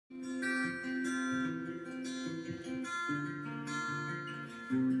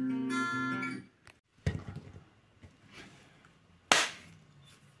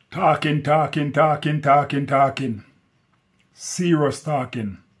Talking. Serious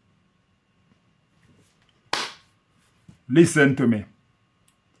talking. Listen to me.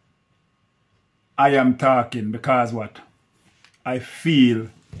 I am talking because what? I feel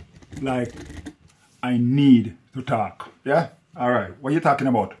like I need to talk. Yeah? Alright. What are you talking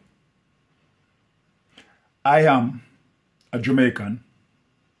about? I am a Jamaican.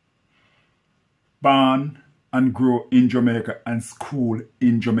 Born and grew in Jamaica and school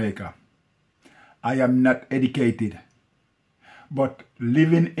in Jamaica. I am not educated, but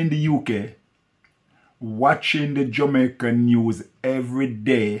living in the UK, watching the Jamaican news every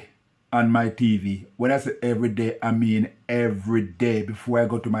day on my TV. When I say every day, I mean every day before I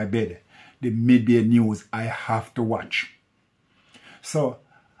go to my bed. The midday news I have to watch. So,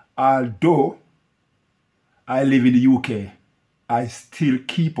 although I live in the UK, I still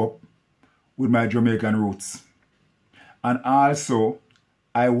keep up with my Jamaican roots. And also,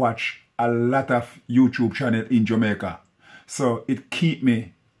 I watch a lot of YouTube channels in Jamaica. So it keeps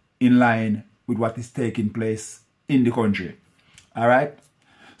me in line with what is taking place in the country. Alright?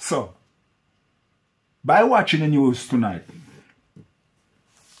 So, by watching the news tonight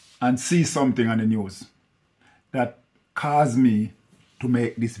and see something on the news that caused me to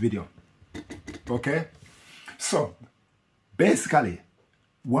make this video. Okay? So, basically,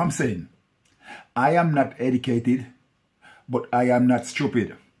 what I'm saying, I am not educated, but I am not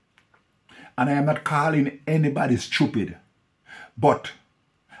stupid. And I am not calling anybody stupid. But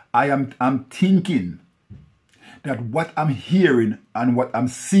I'm thinking that what I'm hearing and what I'm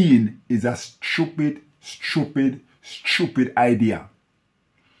seeing is a stupid idea.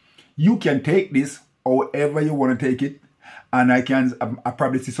 You can take this however you want to take it. And I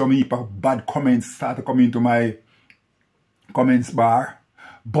probably see some people bad comments start to come into my comments bar.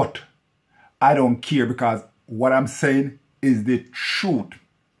 But I don't care because what I'm saying is the truth.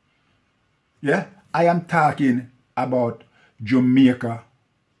 Yeah? I am talking about Jamaica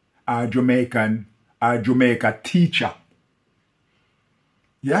or Jamaican or Jamaica teacher.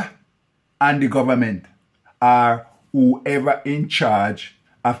 Yeah? And the government or whoever in charge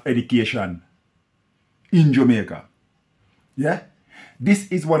of education in Jamaica. Yeah? This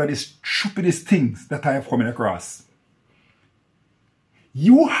is one of the stupidest things that I have come across.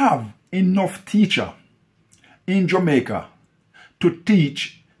 You have enough teacher in Jamaica to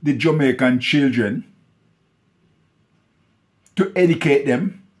teach the Jamaican children, to educate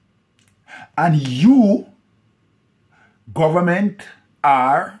them, and you, government,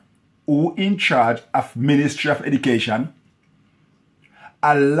 are who in charge of Ministry of Education,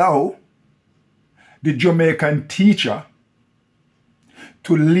 allow the Jamaican teacher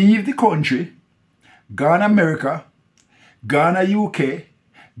to leave the country, gone America, gone UK,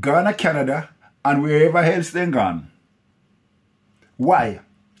 gone Canada, and wherever else they're gone. Why?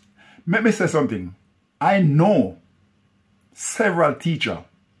 Let me say something. I know several teachers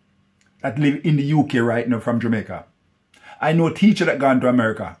that live in the UK right now from Jamaica. I know teachers that gone to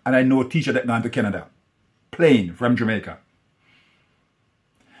America, and I know teachers that gone to Canada, plain from Jamaica.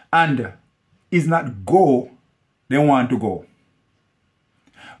 And it's not go they want to go.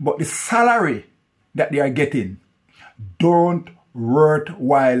 But the salary that they are getting don't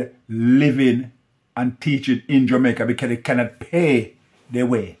worthwhile living and teaching in Jamaica because they cannot pay their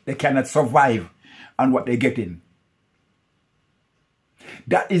way. They cannot survive on what they're getting.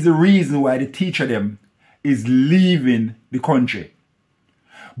 That is the reason why the teacher them is leaving the country.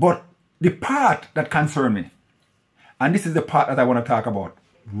 But the part that concerns me, and this is the part that I want to talk about,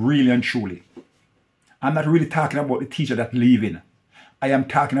 really and truly. I'm not really talking about the teacher that's leaving. I am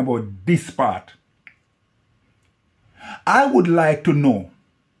talking about this part. I would like to know,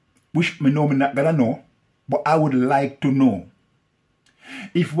 which me know me not gonna know, but I would like to know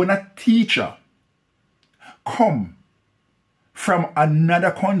if when a teacher come from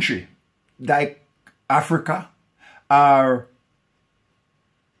another country, like Africa or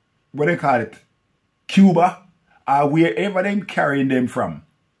what they call it, Cuba, or wherever they're carrying them from,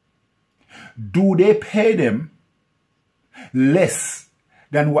 do they pay them less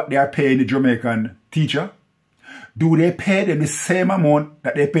than what they are paying the Jamaican teacher? Do they pay them the same amount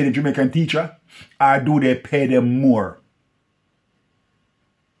that they pay the Jamaican teacher? Or do they pay them more?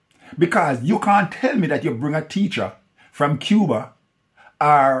 Because you can't tell me that you bring a teacher from Cuba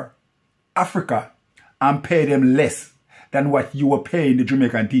or Africa and pay them less than what you were paying the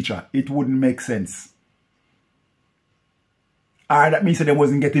Jamaican teacher. It wouldn't make sense. Or that means that they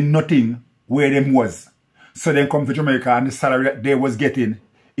wasn't getting nothing where them was. So then come to Jamaica and the salary that they was getting,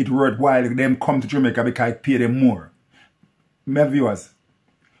 it worthwhile them come to Jamaica because it pay them more. My viewers,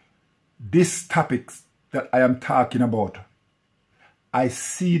 these topics that I am talking about, I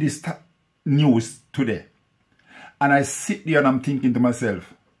see this news today, and I sit there and I'm thinking to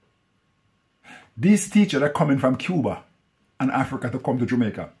myself, these teachers are coming from Cuba and Africa to come to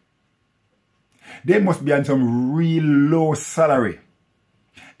Jamaica. They must be on some real low salary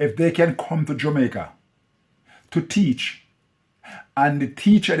if they can come to Jamaica to teach, and the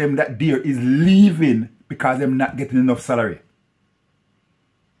teacher them that there is leaving because they're not getting enough salary.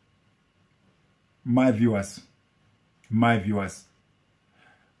 My viewers,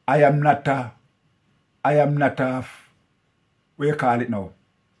 I am not a, what you call it now?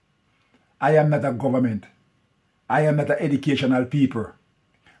 I am not a government. I am not an educational people.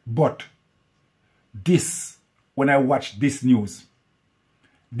 But this, when I watch this news,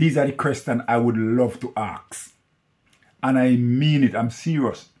 these are the questions I would love to ask. And I mean it, I'm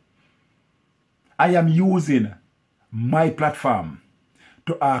serious. I am using my platform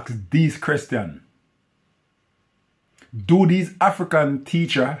to ask these questions. Do these African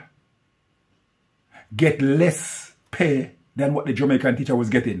teachers get less pay than what the Jamaican teacher was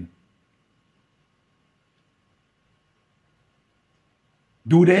getting?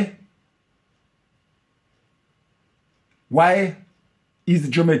 Do they? Why is the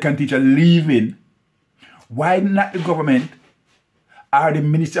Jamaican teacher leaving? Why not the government or the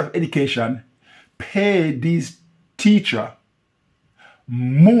Ministry of Education pay these teachers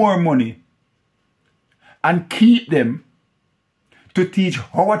more money and keep them to teach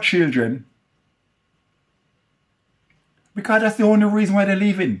our children? Because that's the only reason why they're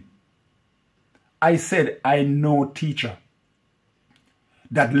leaving. I said I know teacher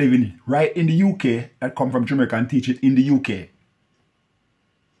that living right in the UK that come from Jamaica and teach it in the UK.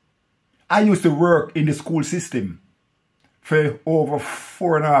 I used to work in the school system. For over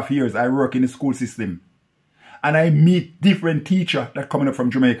 4.5 years, I work in the school system. And I meet different teachers that coming up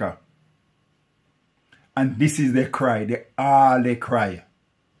from Jamaica. And this is their cry. They cry.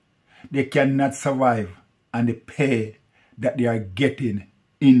 They cannot survive on the pay that they are getting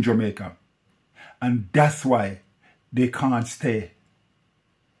in Jamaica. And that's why they can't stay.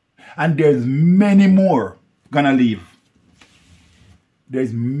 And there's many more gonna leave.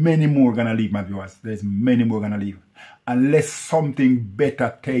 There's many more gonna leave, my viewers. There's many more gonna leave. Unless something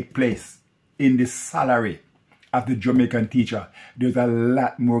better take place in the salary of the Jamaican teacher, there's a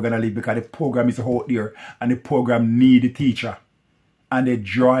lot more gonna leave because the program is out there and the program need the teacher. And they're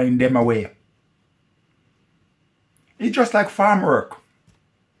drawing them away. It's just like farm work.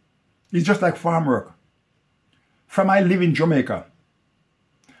 It's just like farm work. From I live in Jamaica,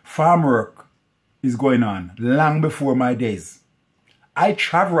 farm work is going on long before my days. I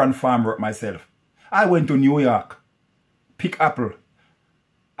travel on farm work myself. I went to New York, pick apple.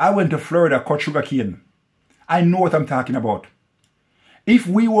 I went to Florida, cut sugar cane. I know what I'm talking about. If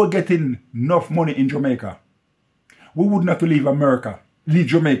we were getting enough money in Jamaica, we wouldn't have to leave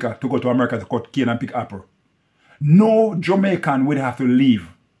Jamaica to go to America to cut cane and pick apple. No Jamaican would have to leave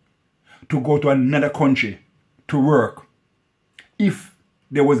to go to another country to work if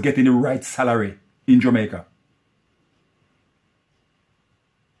they was getting the right salary in Jamaica.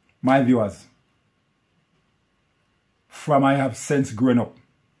 My viewers, from I have since grown up,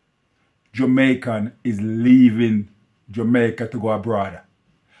 Jamaican is leaving Jamaica to go abroad.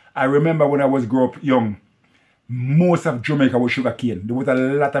 I remember when I was growing up young, most of Jamaica was sugar cane. There was a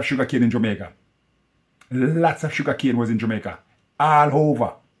lot of sugar cane in Jamaica. Lots of sugar cane was in Jamaica. All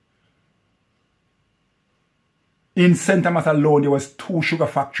over. In St. Thomas alone, there was 2 sugar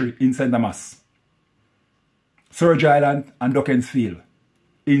factories in St. Thomas. Surge Island and Duckens Field.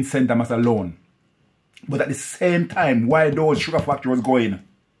 In St. Thomas alone. But at the same time, while those sugar factories was going,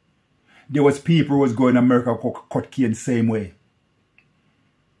 there was people who was going to America cut cane same way.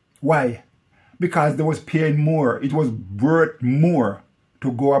 Why? Because they was paying more. It was worth more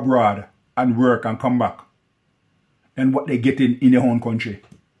to go abroad and work and come back than what they getting in their own country.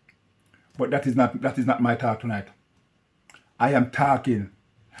 But that is not my talk tonight. I am talking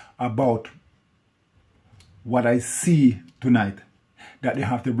about what I see tonight, that they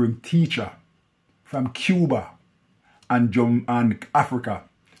have to bring teacher from Cuba and Africa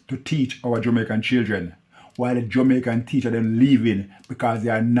to teach our Jamaican children, while the Jamaican teacher them leaving because they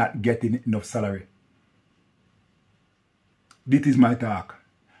are not getting enough salary. This is my talk.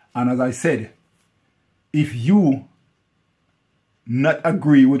 And as I said, if you not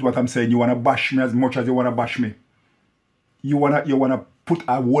agree with what I'm saying, you want to bash me as much as you want to bash me, you wanna put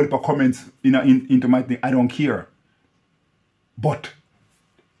a whole heap of comments into my thing, I don't care. But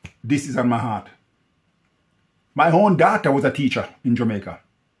this is on my heart. My own daughter was a teacher in Jamaica.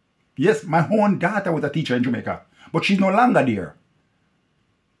 Yes, my own daughter was a teacher in Jamaica, but she's no longer there.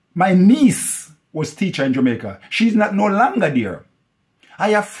 My niece was teacher in Jamaica. She's no longer there. I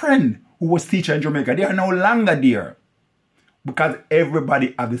have a friend who was teacher in Jamaica. They are no longer there. Because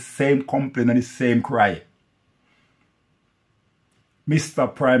everybody have the same complaint and the same cry.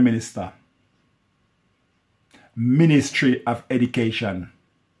 Mr. Prime Minister, Ministry of Education,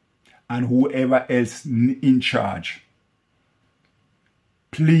 and whoever else in charge,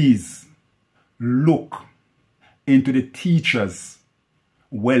 please look into the teachers'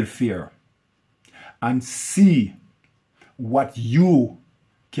 welfare and see what you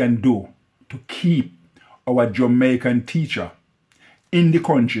can do to keep our Jamaican teacher in the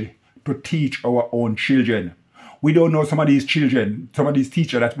country to teach our own children. We don't know some of these children, some of these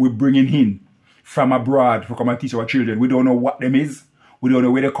teachers that we're bringing in from abroad to come and teach our children. We don't know what them is. We don't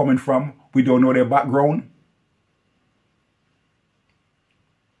know where they're coming from. We don't know their background.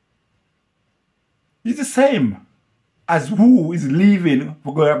 It's the same as who is leaving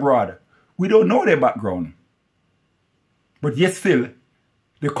for going abroad. We don't know their background. But yet still,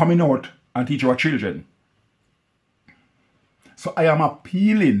 they're coming out and teach our children. So I am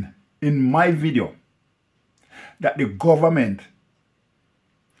appealing in my video that the government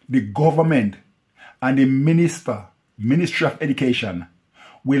and the Ministry of Education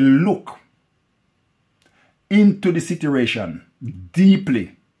will look into the situation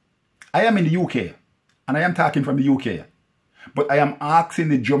deeply. I am in the UK and I am talking from the UK, but I am asking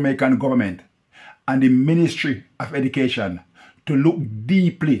the Jamaican government and the Ministry of Education to look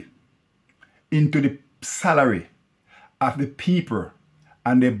deeply into the salary of the people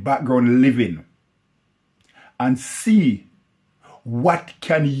and their background living and see what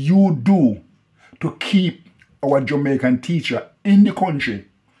can you do to keep our Jamaican teacher in the country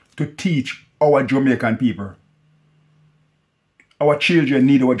to teach our Jamaican people. Our children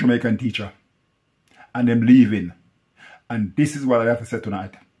need our Jamaican teacher and them leaving. And this is what I have to say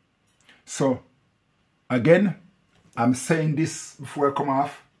tonight. So again, I'm saying this before I come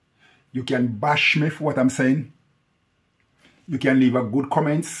off. You can bash me for what I'm saying. You can leave a good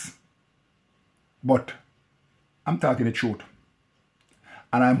comments. But I'm talking the truth.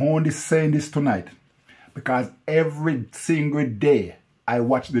 And I'm only saying this tonight because every single day I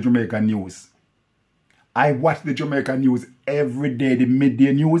watch the Jamaican news. I watch the Jamaican news every day, the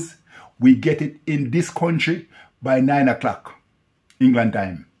midday news. We get it in this country by 9 o'clock, England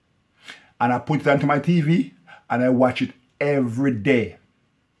time. And I put it onto my TV and I watch it every day.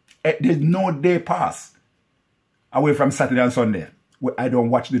 There's no day pass away from Saturday and Sunday where I don't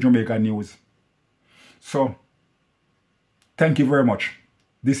watch the Jamaican news. So, thank you very much.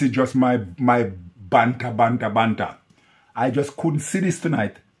 This is just my banter. I just couldn't see this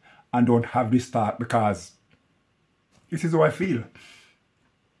tonight and don't have this thought because this is how I feel.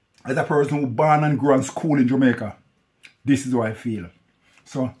 As a person who born and grew in school in Jamaica, this is how I feel.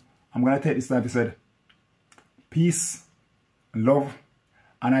 So, I'm going to take this time to say peace, love,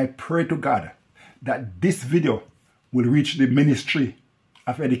 and I pray to God that this video will reach the Ministry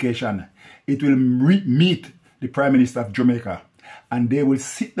of Education. It will meet the Prime Minister of Jamaica and they will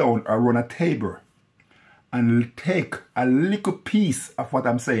sit down around a table and take a little piece of what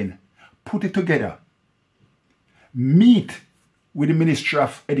I'm saying, put it together, meet with the Ministry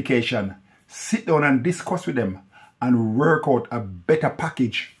of Education, sit down and discuss with them and work out a better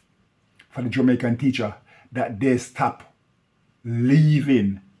package for the Jamaican teacher that they stop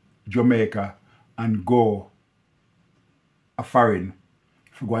leaving Jamaica and go a foreign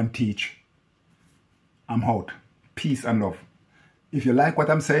to go and teach. I'm out. Peace and love. If you like what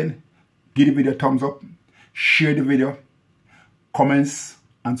I'm saying, give the video a thumbs up, share the video, comments,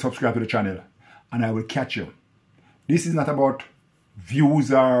 and subscribe to the channel. And I will catch you. This is not about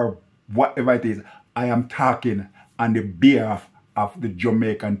views or whatever it is. I am talking on the behalf of the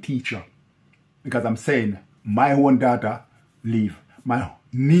Jamaican teacher. Because I'm saying my own daughter leave, my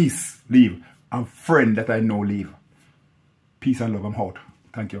niece leave, and friend that I know leave. Peace and love. I'm out.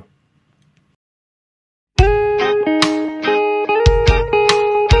 Thank you.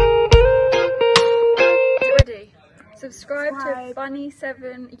 Ready? Subscribe to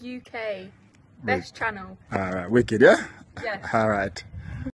Bunny7 UK. Best channel. Alright, wicked, yeah? Yes. Alright.